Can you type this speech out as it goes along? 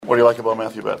What do you like about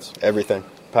Matthew Betts? Everything.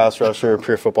 Pass rusher,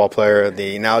 pure football player.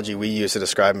 The analogy we use to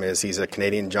describe him is he's a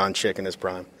Canadian John Chick in his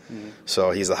prime.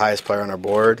 So he's the highest player on our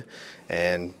board.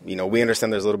 And, we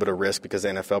understand there's a little bit of risk because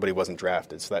of the NFL, but he wasn't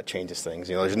drafted, so that changes things.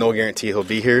 There's no guarantee he'll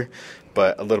be here,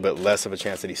 but a little bit less of a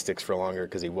chance that he sticks for longer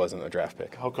because he wasn't a draft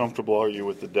pick. How comfortable are you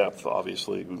with the depth,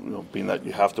 obviously, being that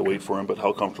you have to wait for him, but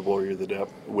how comfortable are you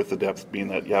with the depth, being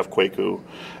that you have Kwaku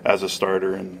as a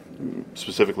starter and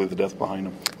specifically the depth behind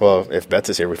him? Well, if Betts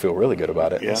is here, we feel really good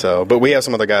about it. Yeah. But we have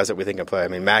some other guys that we think can play. I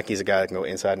mean, Mackey's a guy that can go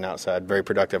inside and outside, very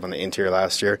productive on the interior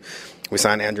last year. We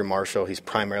signed Andrew Marshall. He's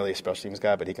primarily a special teams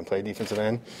guy, but he can play defensive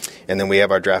end. And then we have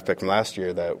our draft pick from last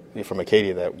year from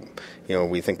Acadia that,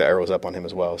 we think the arrow's up on him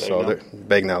as well.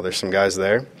 Bagnell, there's some guys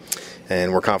there,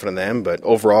 and we're confident in them. But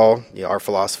overall, our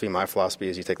philosophy, my philosophy,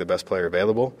 is you take the best player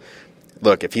available.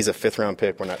 Look, if he's a fifth-round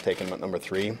pick, we're not taking him at number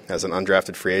 3. As an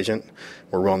undrafted free agent,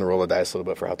 we're willing to roll the dice a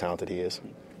little bit for how talented he is.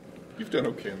 You've done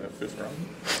okay in that 5th round.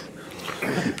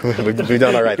 We've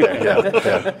done all right there.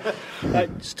 Yeah.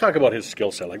 Just talk about his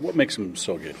skill set. What makes him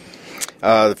so good?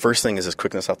 The first thing is his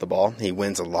quickness off the ball. He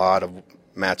wins a lot of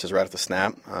matches right at the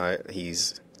snap.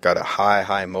 He's got a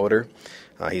high motor.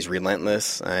 He's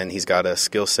relentless, and he's got a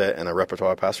skill set and a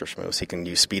repertoire of pass rush moves. He can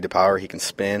use speed to power. He can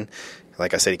spin.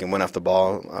 Like I said, he can win off the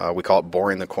ball. We call it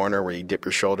boring the corner, where you dip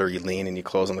your shoulder, you lean, and you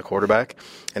close on the quarterback.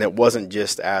 And it wasn't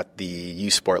just at the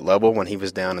U Sport level. When he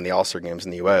was down in the All-Star games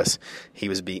in the U.S., he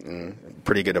was beating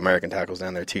pretty good American tackles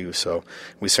down there too. So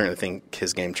we certainly think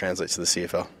his game translates to the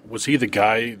CFL. Was he the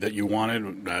guy that you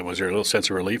wanted? Was there a little sense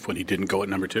of relief when he didn't go at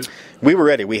number 2? We were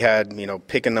ready. We had,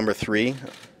 picking number 3.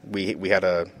 We had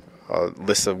a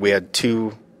list of, we had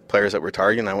 2 players that we're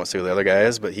targeting. I won't say who the other guy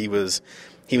is, but he was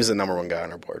the number 1 guy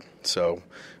on our board. So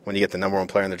when you get the number 1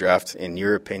 player in the draft, in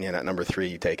your opinion, at number 3,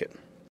 you take it.